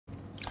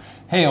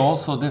Hey all,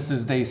 so this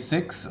is day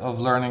 6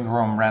 of learning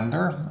Rome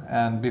Render,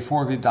 and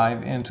before we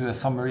dive into a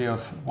summary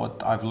of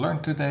what I've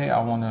learned today,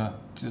 I want to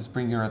just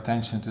bring your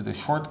attention to the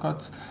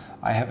shortcuts.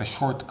 I have a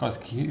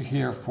shortcut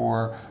here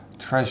for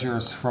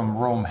treasures from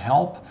Rome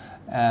help,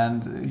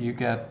 and you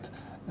get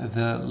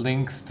the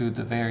links to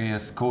the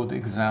various code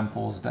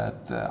examples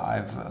that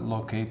I've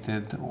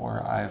located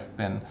or I've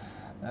been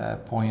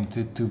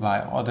pointed to by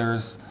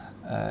others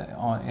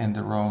in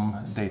the Rome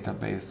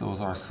database. Those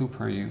are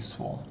super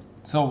useful.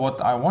 So what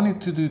I wanted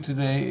to do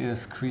today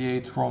is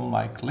create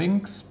Rome-like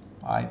links.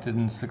 I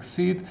didn't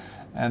succeed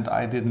and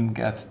I didn't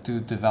get to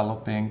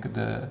developing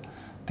the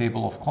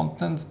table of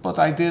contents, but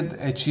I did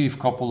achieve a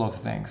couple of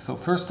things. So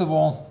first of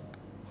all,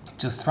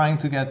 just trying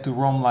to get to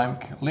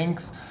Rome-like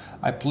links,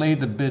 I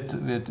played a bit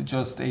with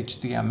just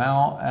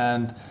HTML,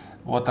 and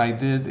what I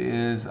did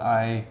is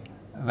I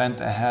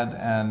went ahead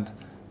and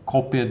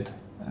copied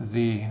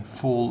the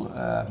full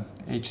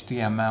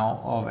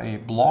HTML of a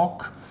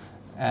block,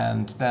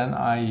 and then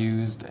I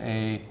used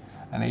an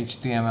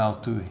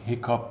HTML to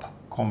hiccup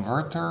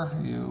converter.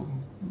 You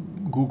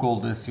Google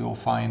this, you'll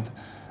find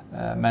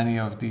many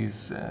of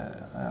these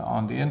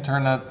on the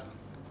internet,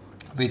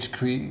 which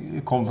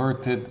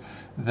converted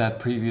that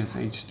previous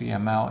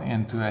HTML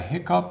into a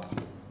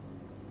hiccup.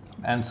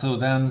 And so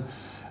then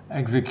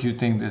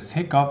executing this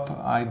hiccup,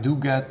 I do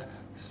get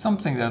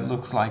something that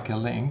looks like a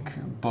link,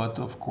 but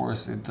of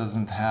course it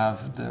doesn't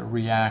have the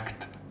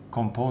React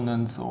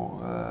components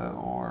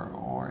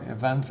or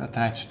events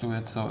attached to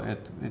it, so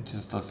it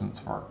just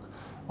doesn't work,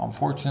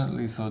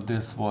 unfortunately. So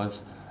this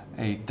was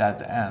a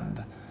dead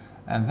end.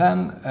 And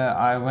then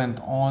I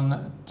went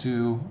on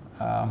to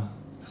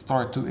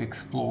start to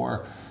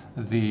explore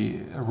the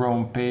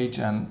Rome page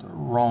and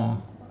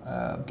Rome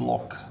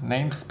block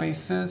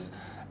namespaces,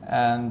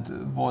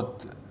 and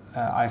what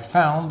I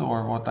found,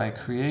 or what I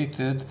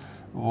created,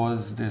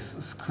 was this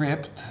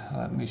script.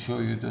 Let me show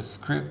you the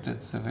script.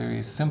 It's a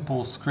very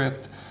simple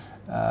script.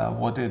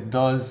 What it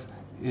does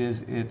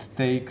is it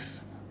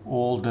takes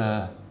all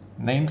the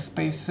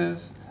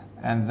namespaces,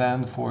 and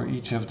then for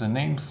each of the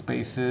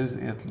namespaces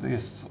it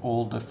lists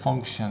all the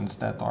functions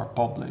that are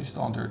published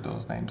under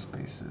those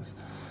namespaces.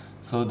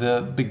 So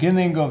the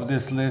beginning of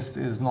this list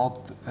is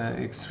not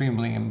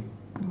extremely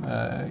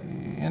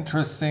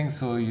interesting.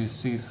 So you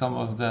see some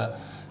of the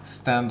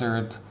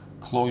standard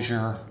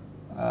Clojure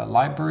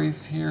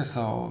libraries here,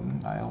 so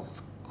I'll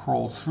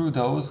scroll through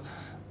those.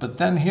 But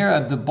then here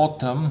at the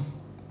bottom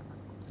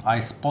I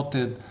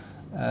spotted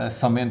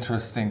some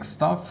interesting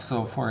stuff.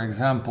 So for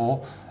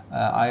example,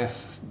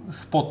 I've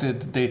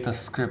spotted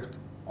DataScript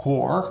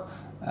core,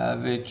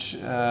 which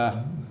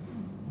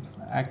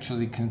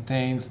actually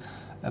contains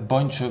a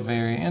bunch of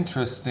very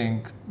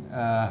interesting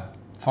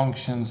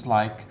functions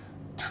like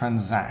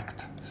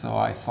transact. So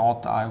I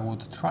thought I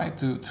would try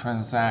to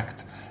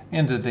transact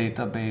in the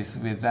database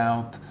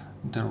without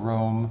the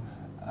Rome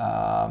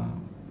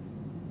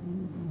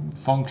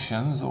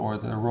functions or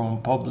the Rome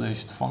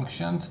published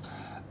functions.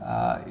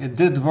 It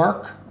did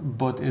work,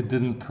 but it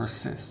didn't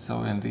persist.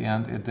 So in the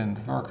end it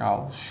didn't work.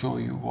 I'll show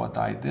you what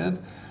I did.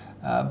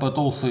 But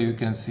also you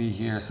can see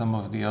here some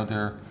of the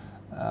other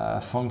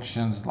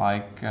functions,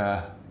 like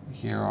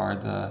here are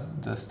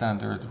the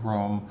standard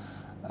Rome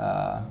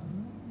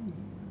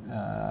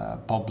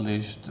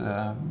published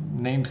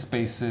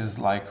namespaces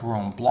like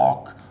Rome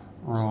block,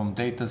 Rome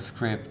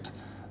datascript,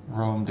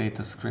 Rome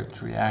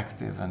datascript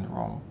reactive, and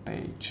Rome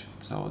page.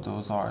 So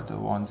those are the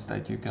ones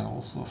that you can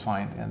also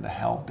find in the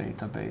help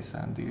database,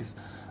 and these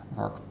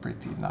work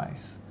pretty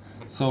nice.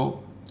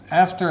 So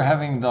after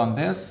having done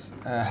this,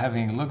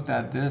 having looked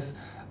at this,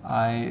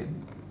 I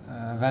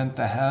went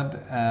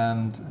ahead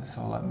and,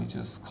 so let me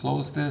just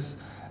close this,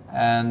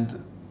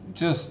 and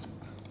just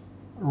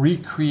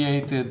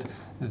recreated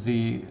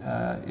the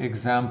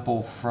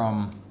example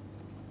from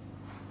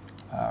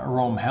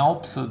Rome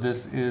help. So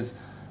this is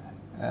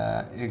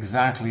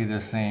exactly the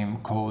same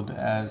code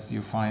as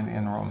you find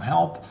in Rome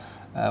help.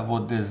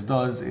 What this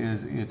does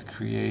is it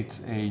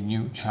creates a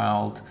new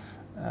child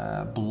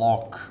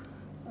block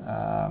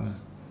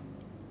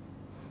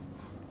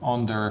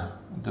under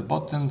the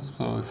buttons.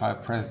 So if I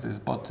press this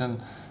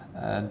button,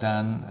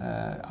 then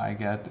I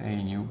get a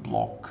new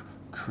block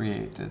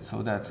created.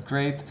 So that's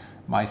great.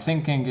 My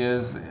thinking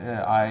is,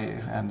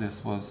 and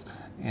this was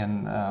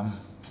in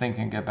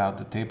thinking about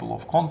the table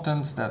of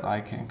contents, that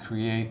I can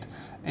create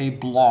a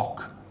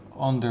block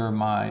under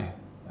my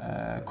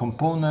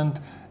component,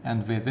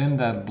 and within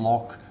that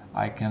block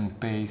I can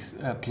place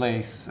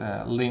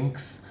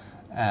links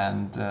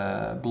and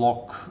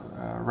block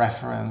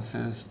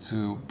references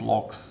to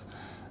blocks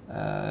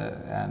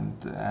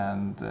and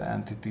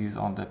entities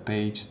on the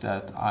page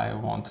that I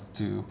want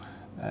to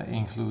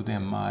include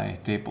in my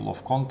table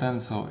of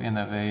contents. So in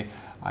a way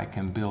I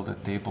can build a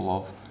table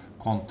of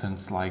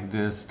contents like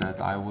this,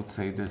 that I would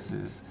say this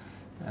is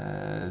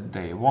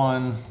day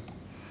 1,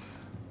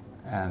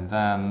 and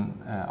then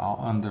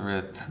under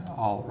it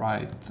I'll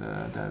write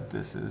that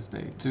this is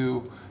day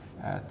 2,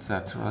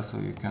 etc. So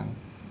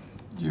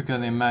you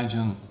can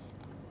imagine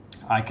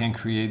I can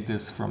create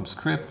this from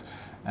script,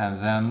 and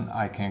then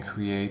I can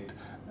create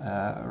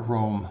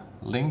Roam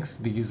links.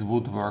 These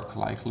would work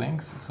like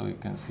links, so you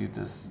can see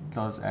this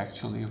does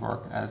actually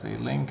work as a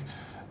link,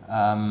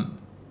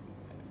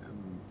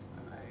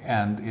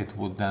 and it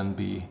would then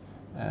be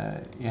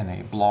in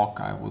a block.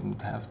 I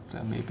wouldn't have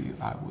to, maybe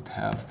I would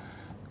have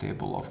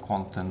table of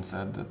contents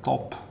at the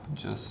top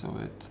just so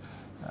it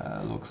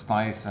looks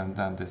nice, and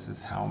then this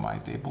is how my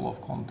table of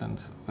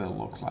contents will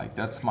look like.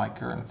 That's my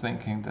current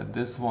thinking, that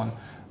this one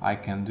I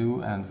can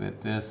do, and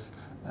with this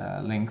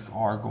links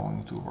are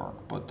going to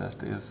work, but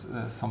that is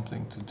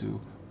something to do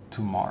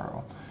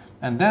tomorrow.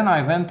 And then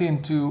I went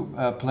into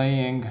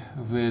playing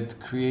with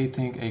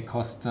creating a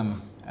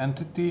custom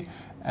entity,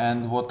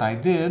 and what I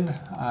did,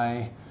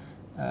 I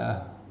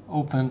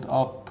opened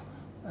up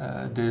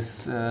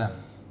this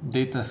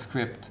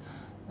DataScript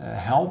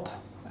help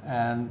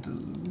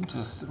and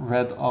just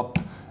read up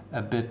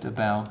a bit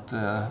about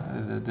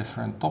the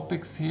different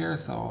topics here.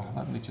 So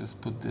let me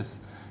just put this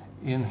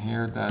in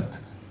here, that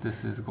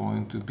this is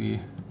going to be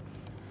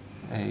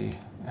a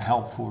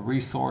helpful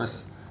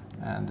resource,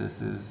 and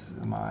this is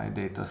my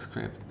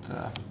DataScript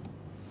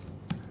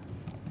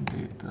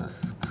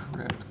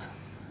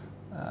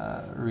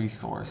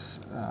resource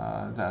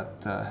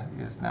that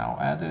is now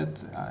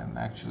added. I'm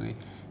actually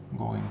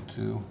going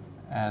to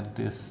add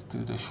this to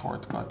the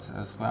shortcuts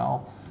as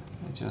well,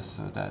 just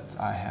so that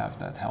I have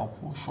that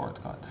helpful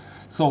shortcut.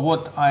 So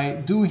what I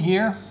do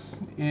here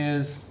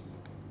is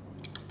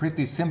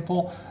pretty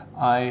simple.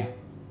 I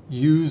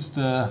use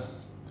the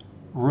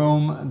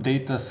Roam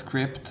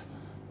DataScript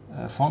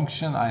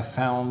function. I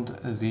found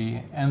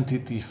the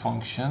entity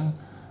function.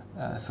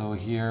 So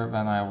here,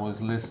 when I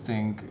was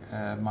listing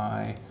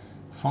my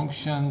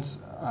functions,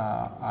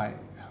 I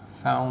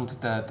found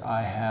that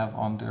I have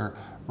under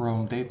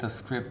Roam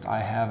DataScript, I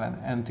have an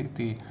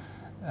entity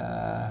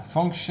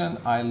function.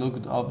 I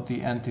looked up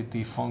the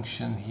entity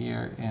function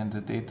here in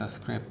the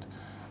DataScript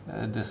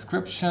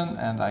description,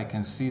 and I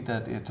can see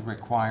that it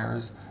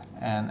requires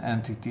an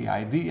entity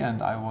ID,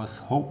 and I was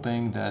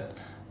hoping that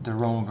the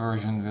Roam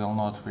version will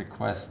not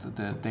request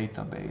the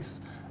database,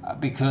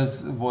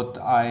 because what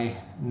I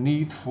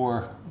need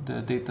for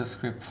the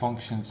DataScript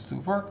functions to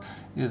work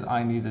is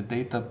I need a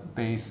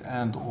database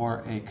and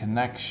or a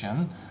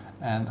connection,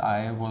 and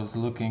I was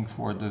looking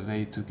for the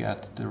way to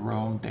get the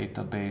Roam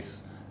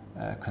database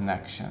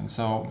connection.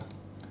 So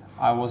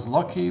I was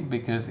lucky,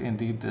 because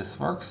indeed this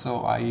works.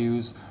 So I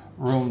use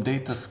Roam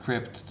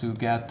DataScript to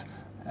get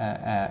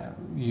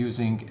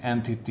using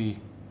entity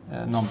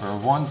number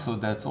 1, so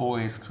that's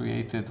always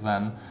created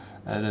when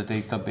the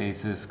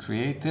database is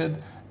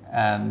created,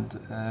 and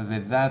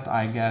with that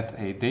I get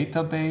a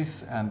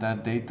database, and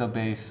that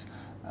database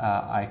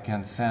I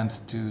can send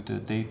to the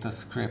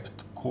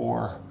DataScript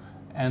core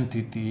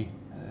entity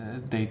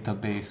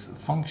database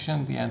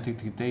function. The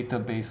entity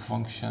database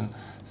function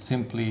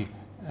simply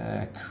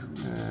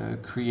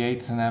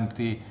creates an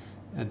empty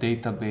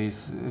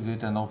database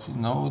with an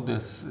option. No,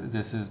 this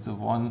is the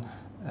one.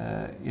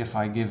 If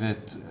I give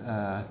it,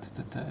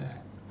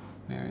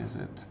 where is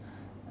it?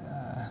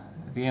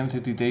 The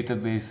entity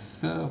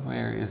database,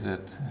 where is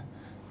it?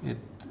 It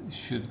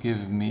should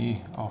give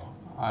me, oh,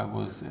 I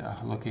was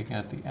looking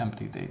at the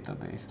empty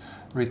database.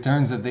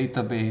 Returns a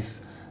database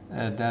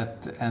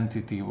that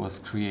entity was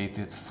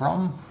created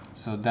from.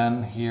 So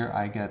then here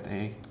I get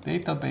a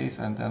database,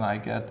 and then I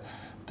get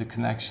the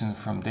connection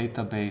from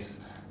database.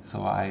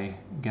 So I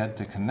get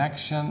the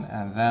connection,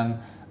 and then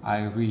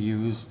I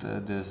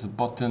reused this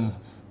button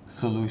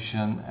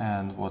solution,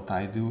 and what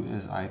I do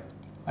is I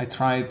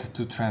tried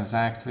to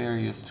transact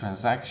various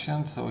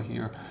transactions. So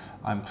here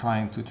I'm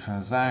trying to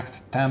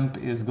transact. Temp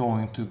is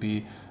going to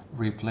be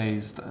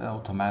replaced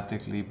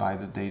automatically by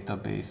the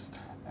database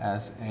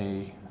as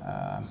a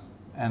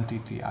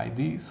entity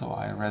ID. So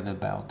I read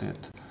about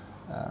it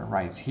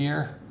right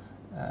here.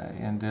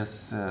 In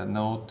this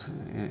note,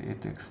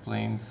 it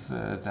explains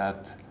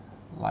that,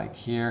 like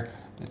here,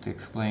 it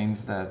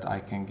explains that I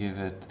can give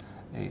it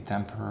a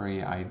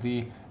temporary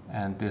ID,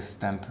 and this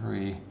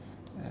temporary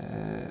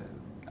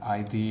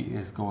ID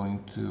is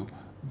going to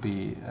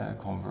be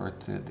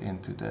converted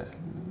into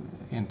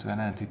an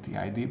entity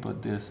ID,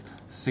 but this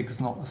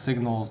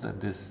signals that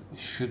this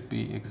should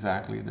be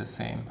exactly the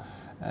same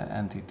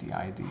entity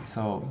ID.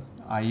 So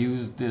I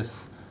use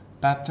this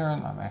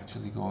pattern. I'm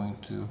actually going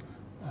to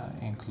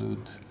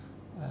include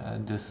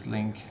this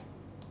link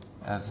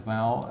as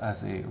well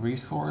as a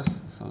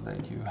resource so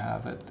that you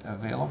have it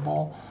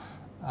available.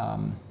 Let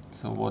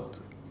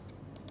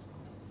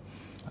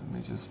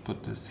me just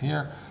put this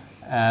here.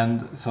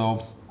 And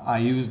so I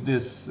use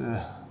this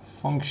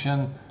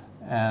function,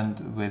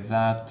 and with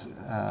that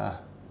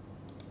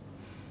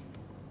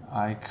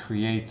I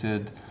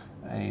created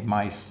a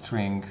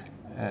myString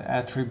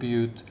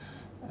attribute,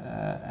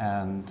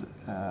 and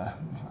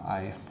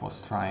I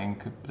was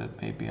trying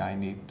that maybe I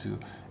need to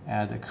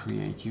add a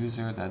create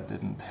user. That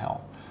didn't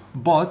help.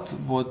 But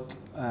what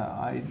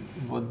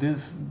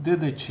this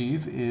did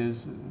achieve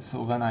is,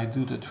 so when I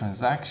do the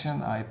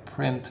transaction, I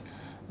print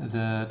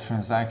the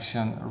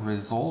transaction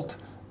result.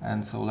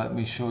 And so let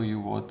me show you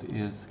what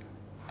is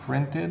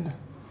printed.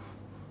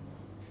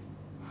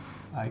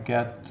 I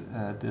get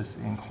this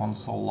in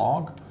console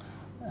log.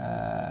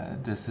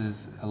 This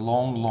is a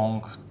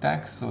long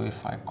text, so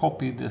if I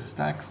copy this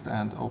text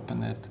and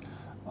open it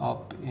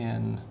up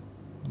in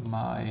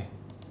my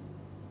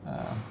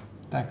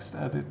text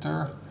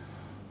editor,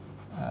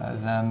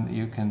 then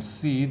you can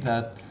see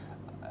that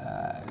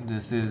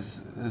this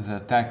is the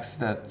text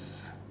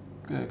that's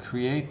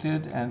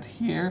created, and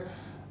here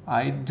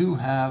I do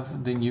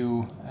have the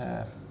new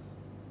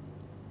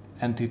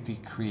entity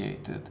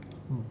created.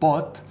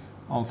 But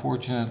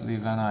unfortunately,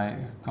 when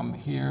I come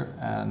here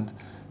and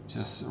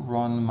just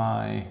run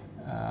my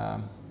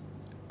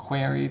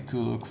query to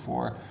look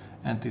for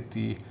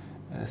entity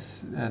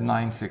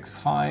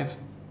 965,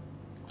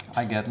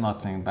 I get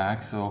nothing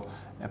back. So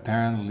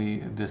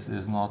apparently this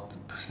is not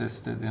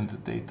persisted in the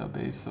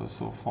database.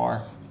 So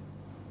far,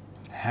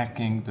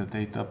 hacking the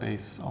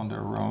database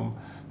under Roam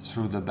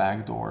through the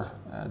backdoor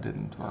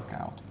didn't work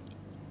out.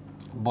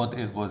 But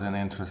it was an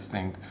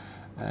interesting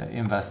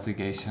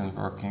investigation,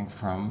 working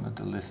from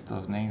the list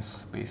of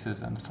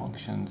namespaces and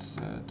functions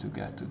to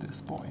get to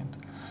this point.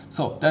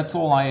 So that's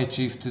all I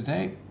achieved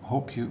today.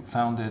 Hope you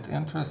found it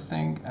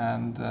interesting,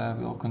 and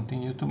we'll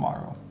continue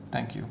tomorrow.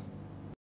 Thank you.